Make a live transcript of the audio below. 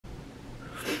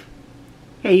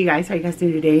Hey you guys, how you guys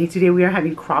doing today? Today we are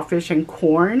having crawfish and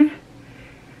corn.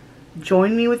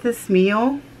 Join me with this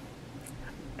meal.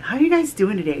 How are you guys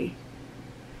doing today?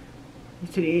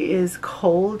 Today is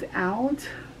cold out.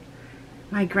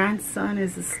 My grandson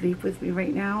is asleep with me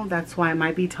right now. That's why I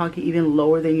might be talking even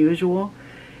lower than usual.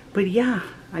 But yeah,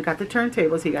 I got the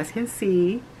turntable so you guys can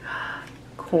see.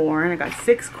 Corn, I got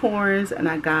 6 corns and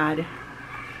I got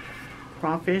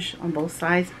crawfish on both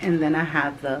sides, and then I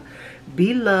have the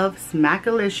beloved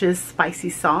Smackalicious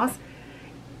spicy sauce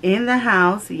in the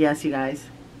house. Yes, you guys,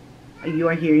 you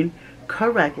are hearing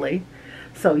correctly.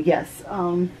 So yes,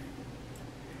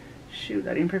 shoot,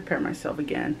 I didn't prepare myself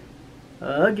again.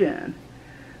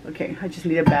 Okay, I just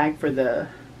need a bag for the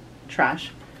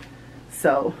trash.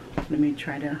 So let me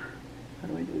try to, how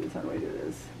do I do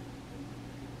this?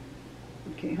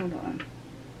 Okay, hold on.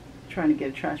 Trying to get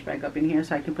a trash bag up in here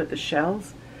so I can put the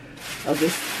shells of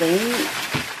this thing.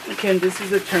 Again, this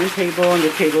is a turntable and the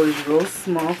table is real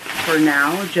small for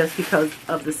now just because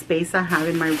of the space I have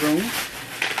in my room.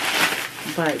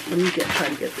 But let me try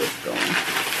to get this going.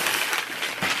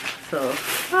 So,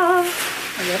 I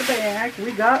got a bag.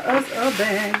 We got us a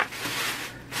bag.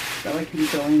 So I can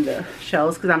go in the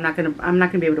shells because I'm not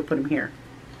gonna be able to put them here.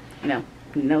 No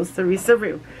siree.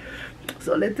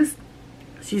 So let's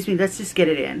just get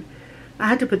it in. I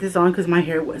had to put this on because my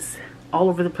hair was all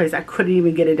over the place. I couldn't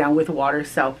even get it down with water.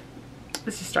 So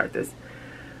let's just start this.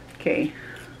 Okay,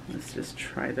 let's just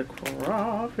try the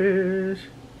crawfish.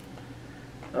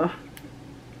 Oh,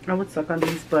 I would suck on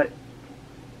these, but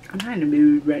I'm not in the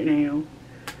mood right now.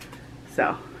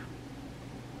 So,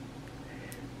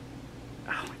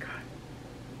 oh my god.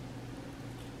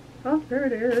 Oh, there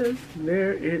it is.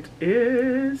 There it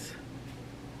is.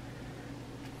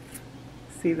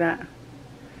 See that?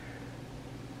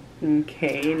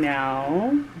 Okay,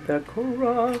 now the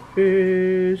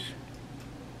crawfish.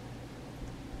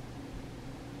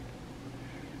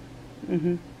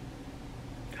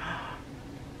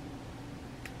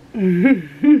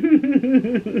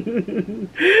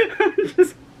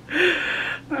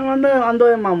 Ando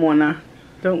de mamona.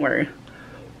 Don't worry.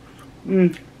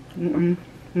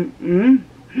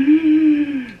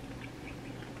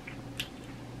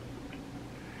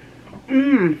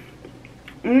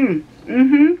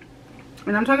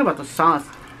 And I'm talking about the sauce.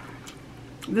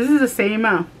 This is the same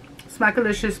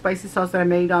Smackalicious spicy sauce that I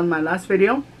made on my last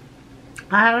video.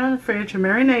 I had it in the fridge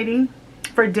marinating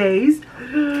for days.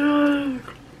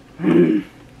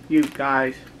 You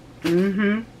guys.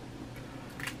 You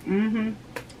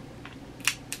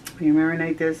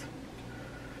marinate this.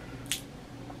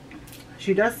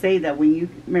 She does say that when you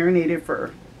marinate it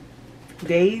for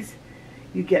days,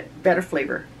 you get better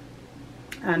flavor.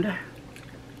 And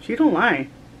she don't lie.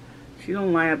 She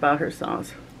don't lie about her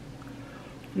sauce.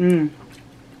 My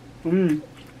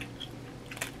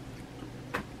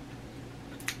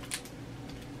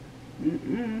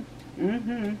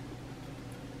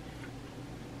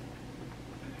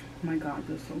god,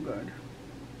 this is so good.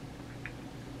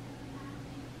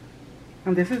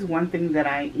 And this is one thing that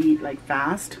I eat like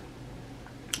fast,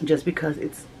 just because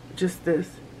it's just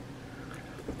this.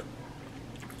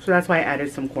 So that's why I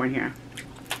added some corn here.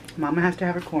 Mama has to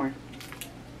have her corn.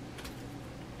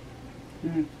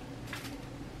 And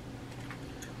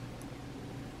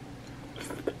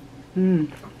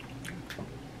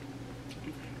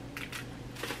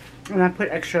I put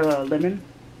extra lemon.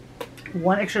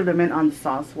 1 extra lemon on the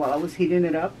sauce while I was heating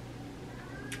it up.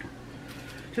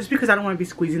 Just because I don't want to be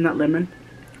squeezing that lemon.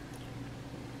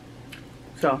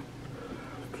 So.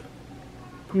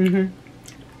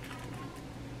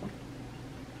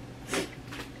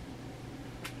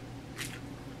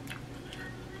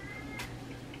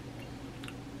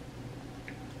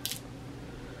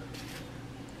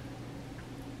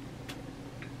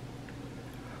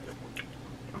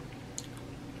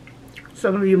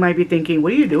 Some of you might be thinking,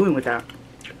 what are you doing with that?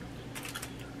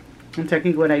 And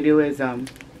technically what I do is,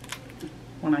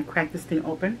 when I crack this thing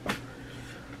open,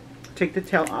 take the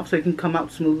tail off so it can come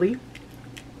out smoothly.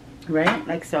 Right?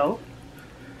 Like so.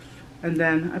 And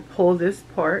then I pull this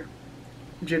part,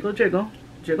 jiggle, jiggle,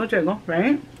 jiggle, jiggle,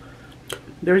 right?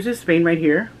 There's this vein right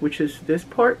here, which is this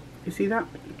part. You see that?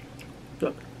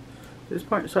 Look. This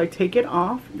part. So I take it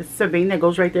off. This is a vein that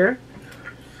goes right there.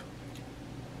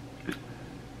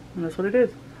 And that's what it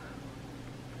is.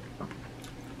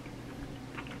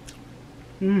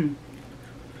 Okay.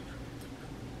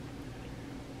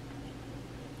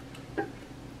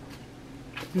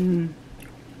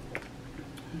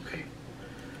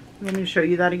 Let me show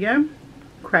you that again.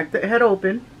 Crack the head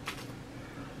open.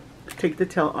 Take the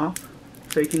tail off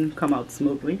so it can come out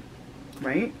smoothly.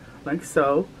 Right? Like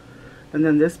so. And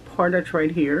then this part that's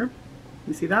right here,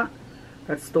 You see that?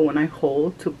 That's the one I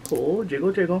hold to pull.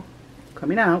 Jiggle, jiggle.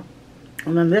 Coming out.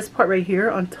 And then this part right here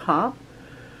on top,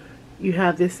 you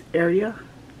have this area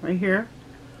right here.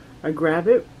 I grab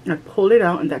it, I pull it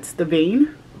out, and that's the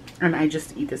vein. And I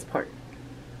just eat this part.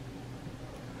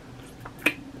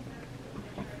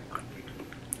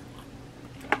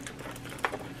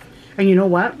 And you know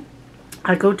what?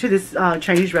 I go to this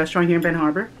Chinese restaurant here in Ben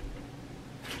Harbor.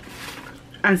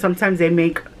 And sometimes they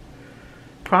make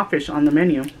crawfish on the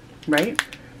menu, right?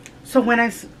 So when I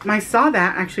saw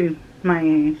that, actually,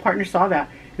 my partner saw that.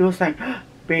 He was like,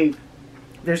 babe,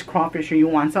 there's crawfish here. You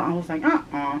want some? I was like,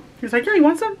 uh-uh. He was like, yeah, you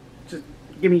want some? Just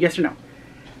give me yes or no.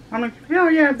 I'm like, hell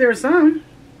yeah, if there's some.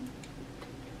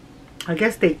 I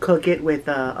guess they cook it with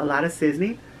a lot of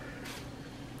seasoning.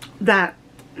 That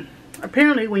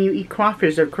apparently when you eat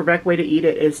crawfish, the correct way to eat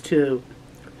it is to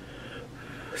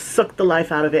suck the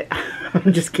life out of it.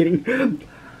 I'm just kidding.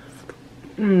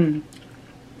 Let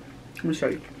me show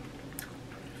you.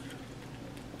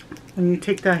 When you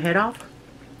take the head off,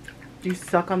 you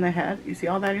suck on the head. You see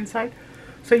all that inside?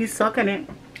 So you suck on it.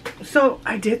 So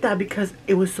I did that because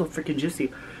it was so freaking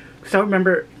juicy. So I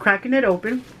remember cracking it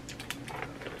open.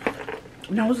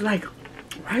 And I was like,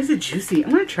 why is it juicy?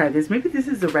 I'm going to try this. Maybe this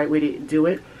is the right way to do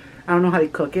it. I don't know how they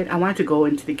cook it. I wanted to go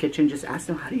into the kitchen and just ask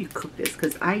them, how do you cook this?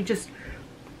 Because I just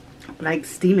like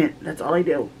steam it. That's all I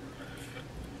do.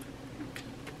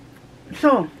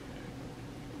 So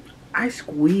I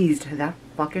squeezed that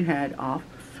fucking head off.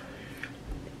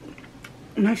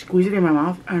 And I squeezed it in my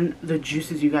mouth. And the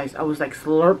juices, you guys, I was like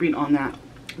slurping on that.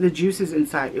 The juices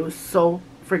inside. It was so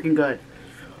freaking good.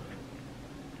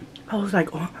 I was like,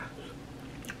 oh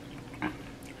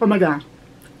my god.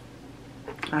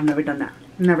 I've never done that.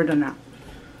 Never done that.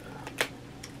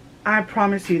 I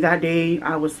promise you that day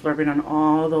I was slurping on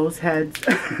all those heads.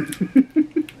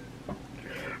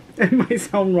 It might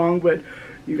sound wrong, but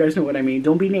you guys know what I mean.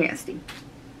 Don't be nasty.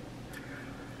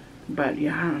 But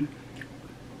yeah.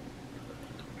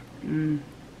 The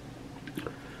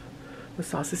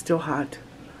sauce is still hot.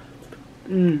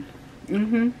 Nope,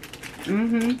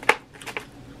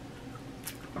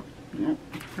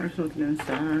 there's nothing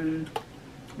inside.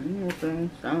 Nothing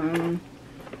inside.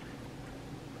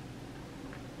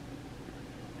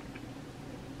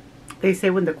 They say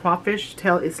when the crawfish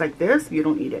tail is like this, you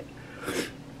don't eat it.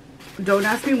 Don't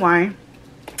ask me why,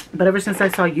 but ever since I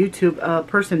saw YouTube, a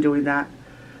person doing that,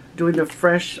 doing the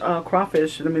fresh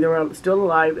crawfish, I mean, they were still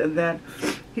alive, and then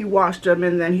he washed them,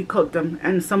 and then he cooked them,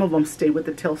 and some of them stayed with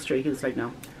the tail straight. He was like,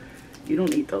 no, you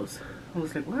don't eat those. I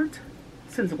was like, what?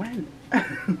 Since when?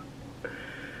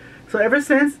 So ever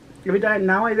since,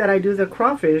 now that I do the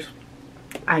crawfish,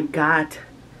 I got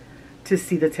to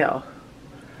see the tail.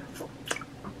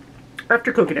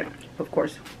 After cooking it, of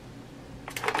course.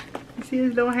 You see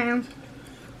his little hands?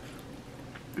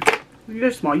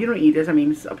 They're small. You don't eat this. I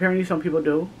mean, apparently some people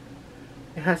do.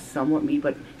 It has somewhat meat,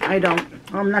 but I don't.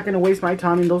 I'm not going to waste my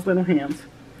time in those little hands.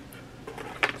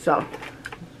 So,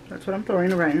 that's what I'm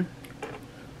throwing around.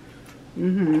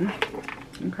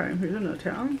 Okay, here's another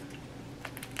tail.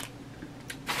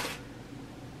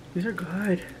 These are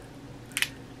good.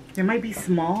 They might be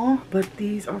small, but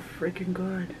these are freaking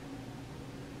good.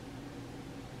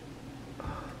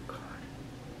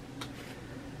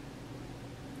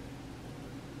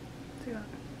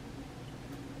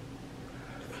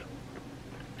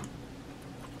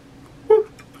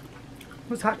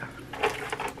 It's hot.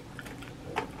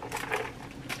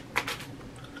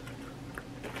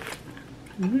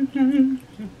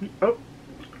 Oh,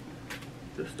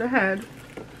 just ahead.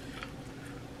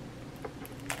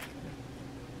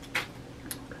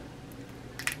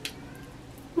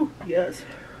 Ooh, yes.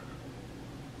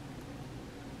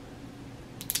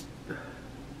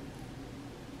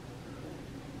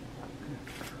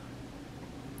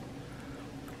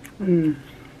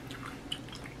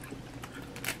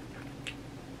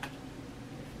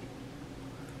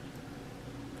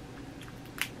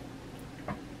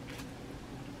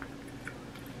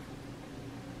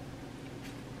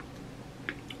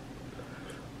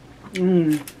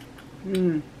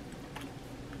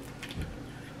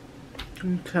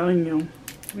 I'm telling you,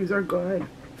 these are good.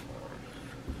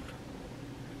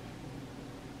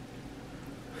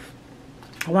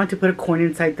 I want to put a corn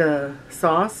inside the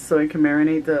sauce so I can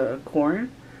marinate the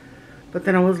corn. But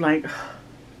then I was like,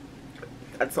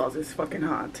 that sauce is fucking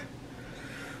hot.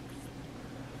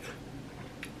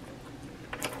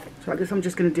 So I guess I'm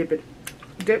just going to dip it.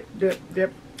 Dip, dip,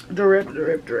 dip. Drip,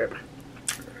 drip, drip.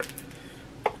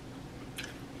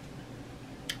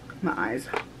 My eyes.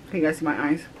 Can you guys see my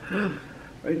eyes?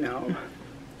 Right now.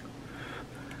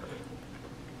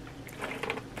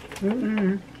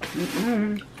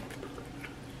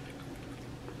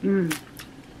 Mmm.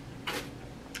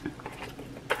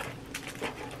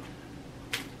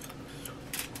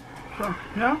 So,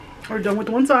 yeah, we're done with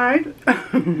one side.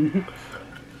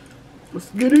 Let's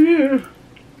get it in.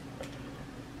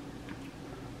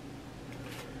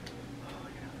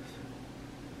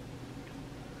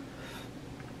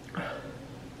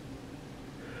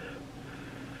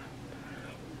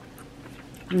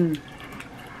 Mmm.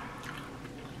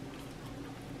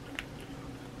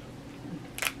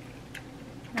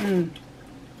 Mmm.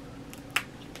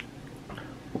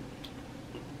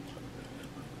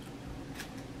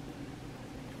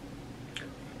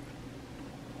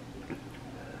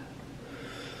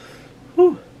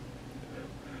 Whew.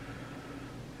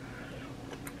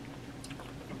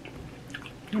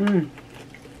 Mmm.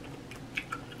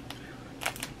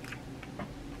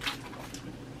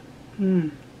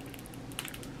 Mmm.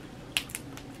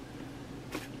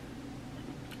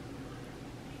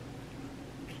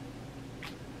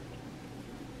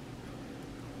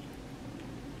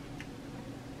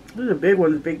 This is a big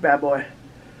one, this big bad boy.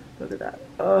 Look at that.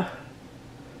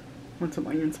 Want some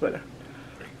onions, but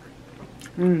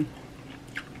mmm.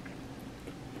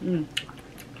 Mmm.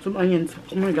 Some onions.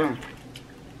 Oh my god.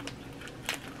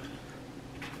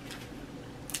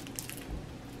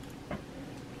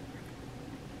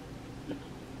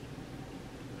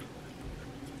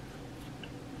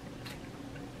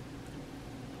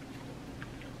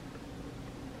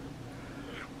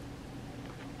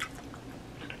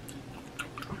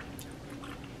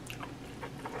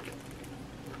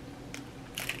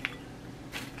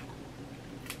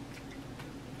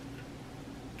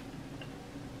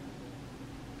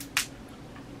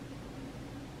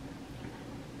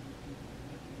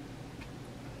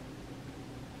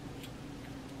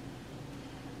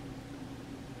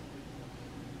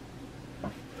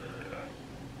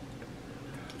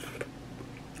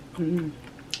 Mmm.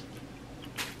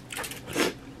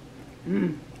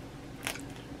 Mmm.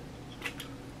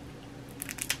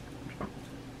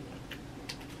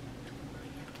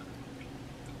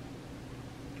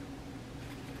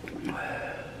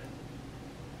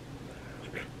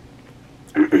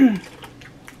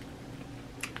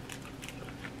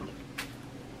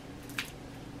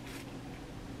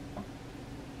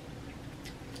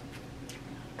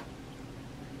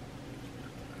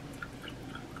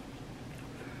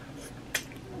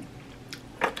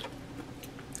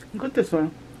 Look at this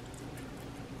one.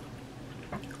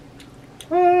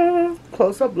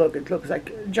 Close up look. It looks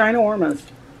like ginormous.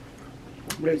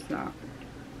 But it's not.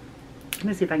 Let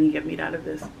me see if I can get meat out of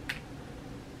this. Oh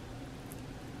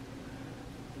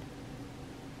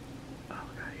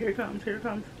god, here it comes, here it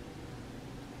comes.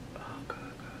 Oh god,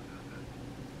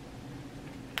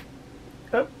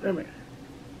 god. Oh, wait a minute.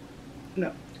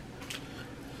 No.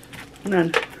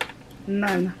 None.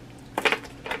 None.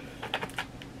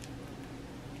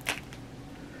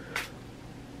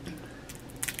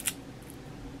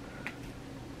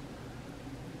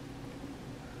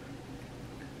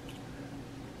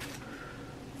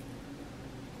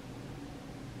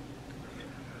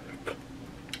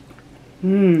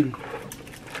 Mmm.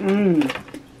 Mmm.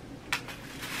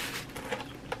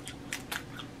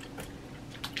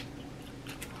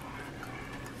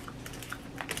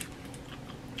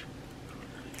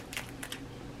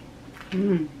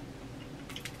 Mmm.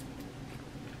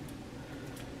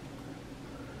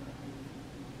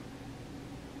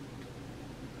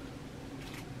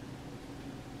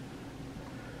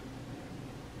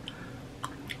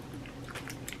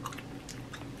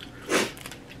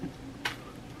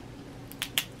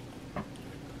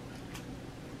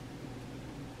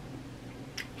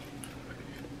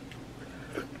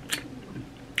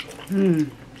 Mmm.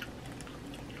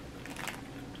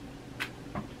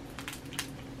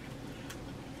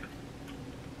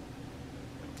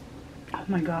 Oh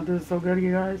my god, this is so good,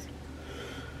 you guys.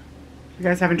 If you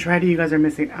guys haven't tried it, you guys are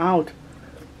missing out.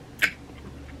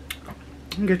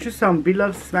 Get you some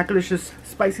Bloveslife Smackalicious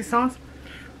spicy sauce.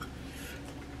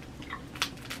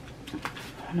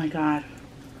 Oh my god.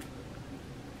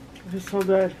 This is so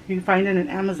good. You can find it on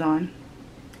Amazon.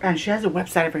 And she has a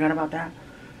website, I forgot about that.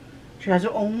 She has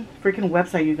her own freaking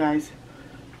website, you guys.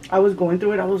 I was going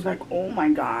through it, I was like, oh my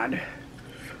god.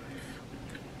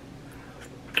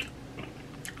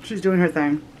 She's doing her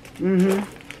thing. Mm-hmm.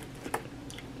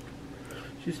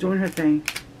 She's doing her thing.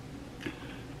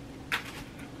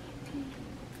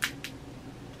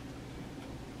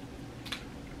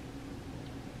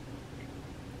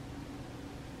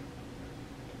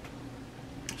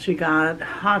 She got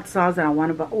hot sauce that I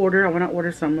want to order. I want to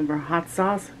order some of her hot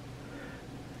sauce.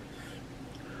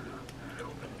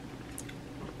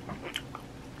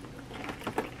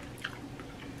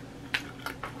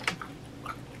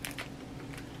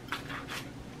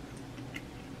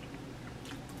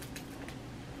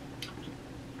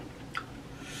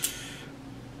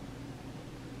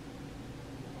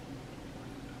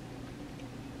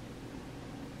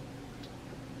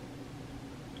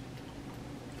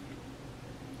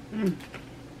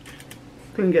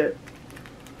 Couldn't get it.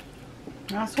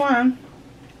 Last one.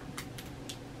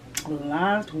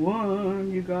 Last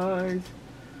one, you guys.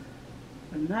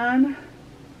 And then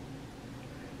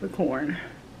the corn.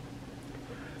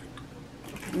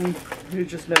 They're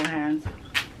just little hands.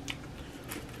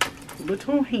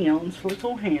 Little hands,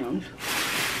 little hands.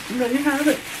 And there you have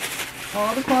it.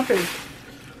 All the crawfish.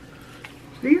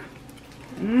 See?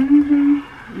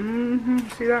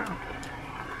 See that?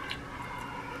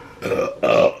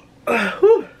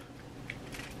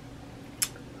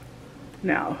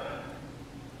 Now,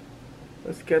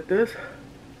 let's get this.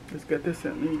 Let's get this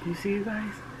in. You see, you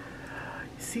guys?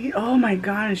 See? Oh my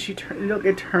god! And she look,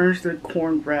 it turns the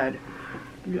cornbread.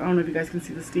 I don't know if you guys can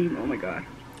see the steam. Oh my god!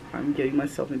 I'm getting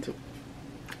myself into.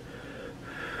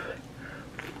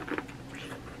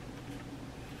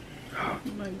 Oh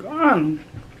my god!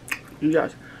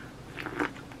 Yes.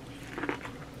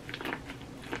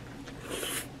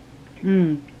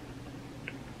 Ooh.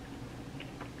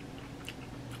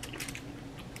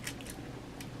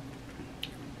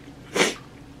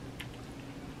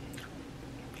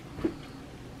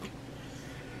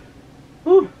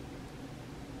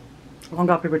 I don't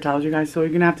got paper towels, you guys, so you're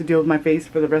gonna have to deal with my face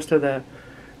for the rest of the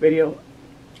video.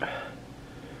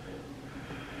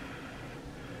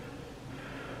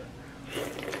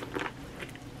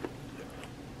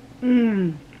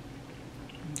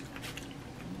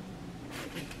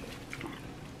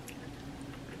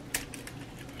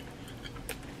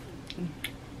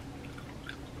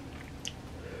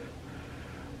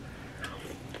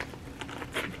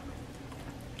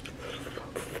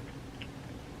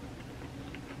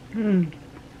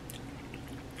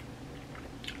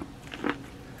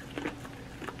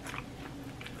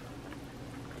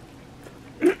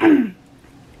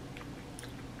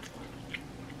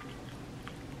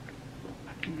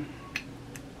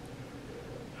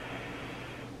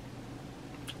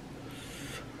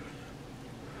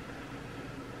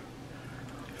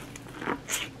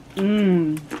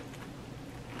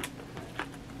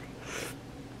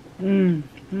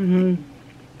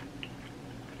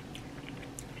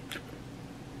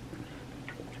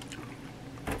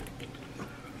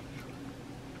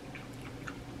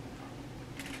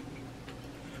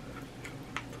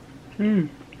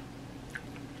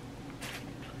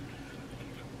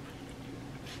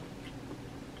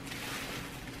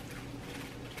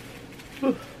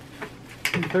 Ooh,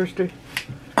 I'm thirsty.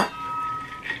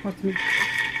 Let me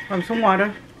have some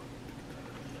water.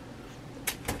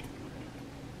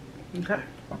 Okay.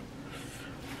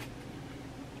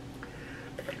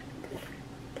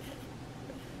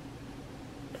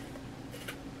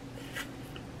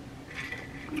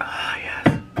 Ah, yes.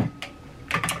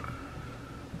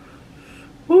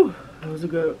 Whew, that was a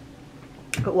good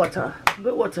water.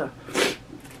 Good water.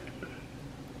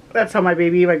 That's how my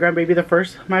grandbaby,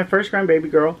 my first grandbaby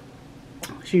girl,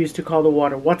 she used to call the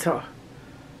water water.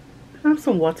 Can I have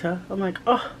some water? I'm like,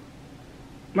 oh.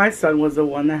 My son was the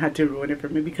one that had to ruin it for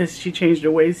me because she changed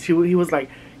her ways. He was like,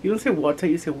 you don't say water,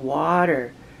 you say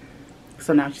water.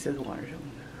 So now she says water.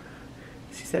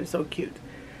 She said it's so cute.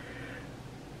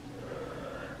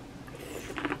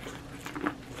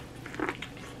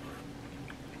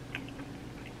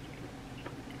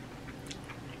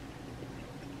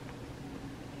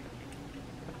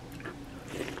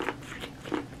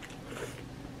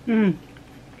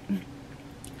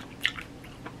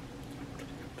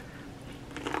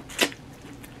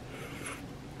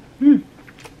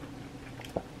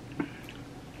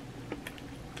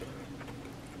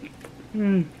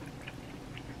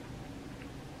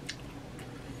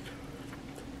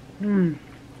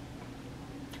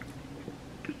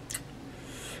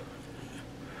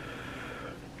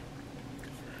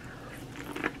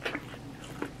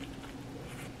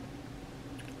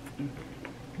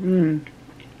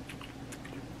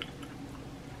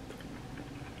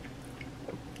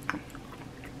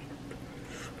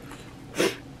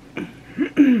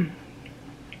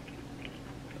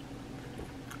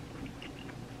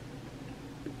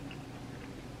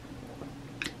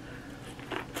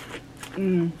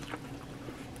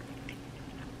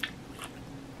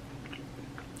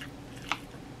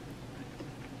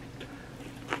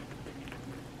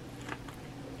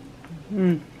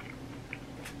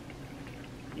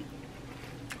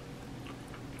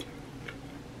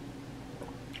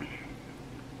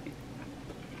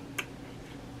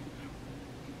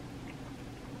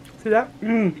 See that?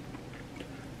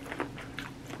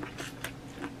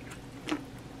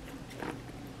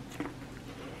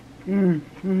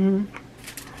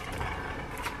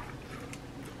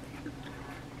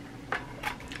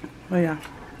 Oh yeah.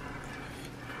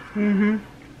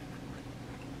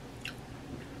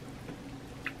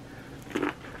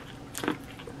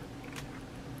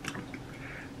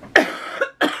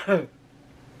 Oh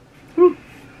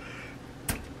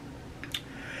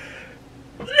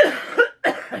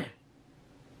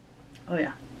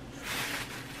yeah.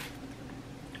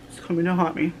 It's coming to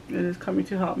haunt me. It is coming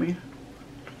to haunt me.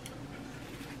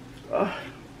 Oh,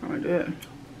 how do I do it?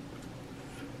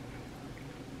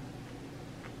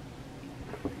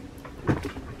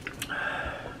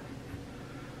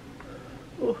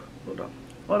 Oh, hold on.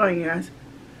 Hold on, you guys.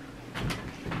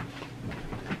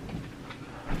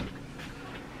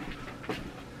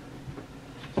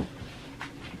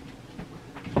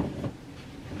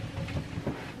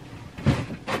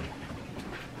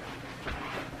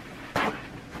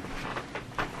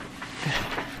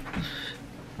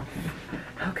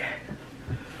 Okay,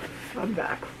 I'm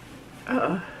back.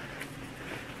 Oh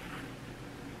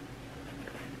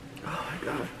my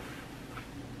god,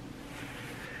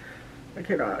 I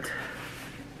cannot.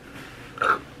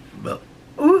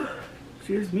 Ooh,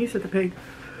 excuse me, said the pig.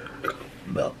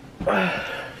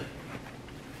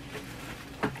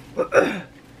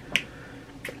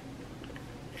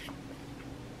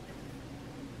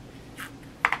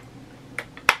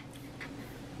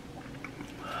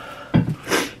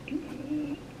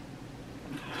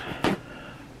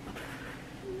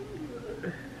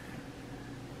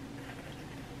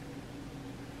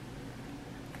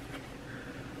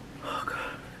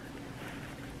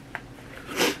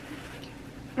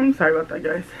 I'm sorry about that,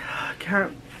 guys. I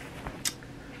can't.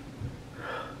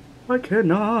 I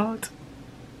cannot.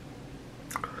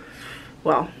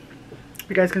 Well,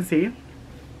 you guys can see,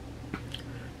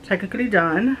 technically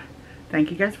done.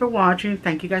 Thank you guys for watching.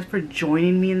 Thank you guys for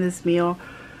joining me in this meal.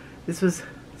 This was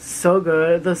so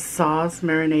good. The sauce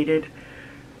marinated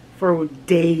for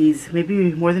days,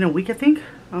 maybe more than a week, I think.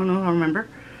 I don't know, I don't remember.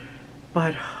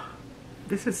 But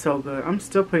this is so good. I'm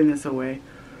still putting this away.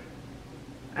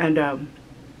 And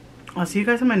I'll see you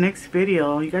guys in my next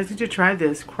video. You guys need to try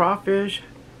this crawfish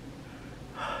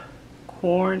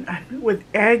corn with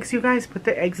eggs. You guys put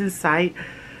the eggs inside.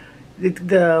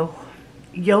 The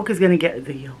yolk is gonna get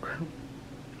the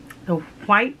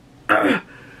white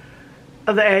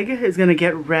of the egg is gonna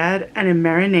get red, and it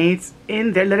marinates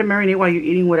in there. Let it marinate while you're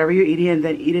eating whatever you're eating, and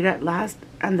then eat it at last,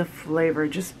 and the flavor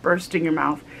just bursts in your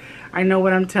mouth. I know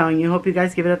what I'm telling you. Hope you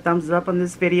guys give it a thumbs up on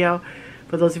this video.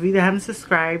 For those of you that haven't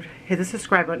subscribed, hit the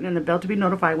subscribe button and the bell to be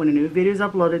notified when a new video is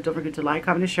uploaded. Don't forget to like,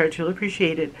 comment, and share. It's really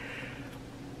appreciated.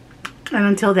 And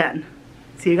until then,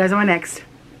 see you guys on my next.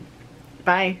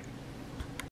 Bye.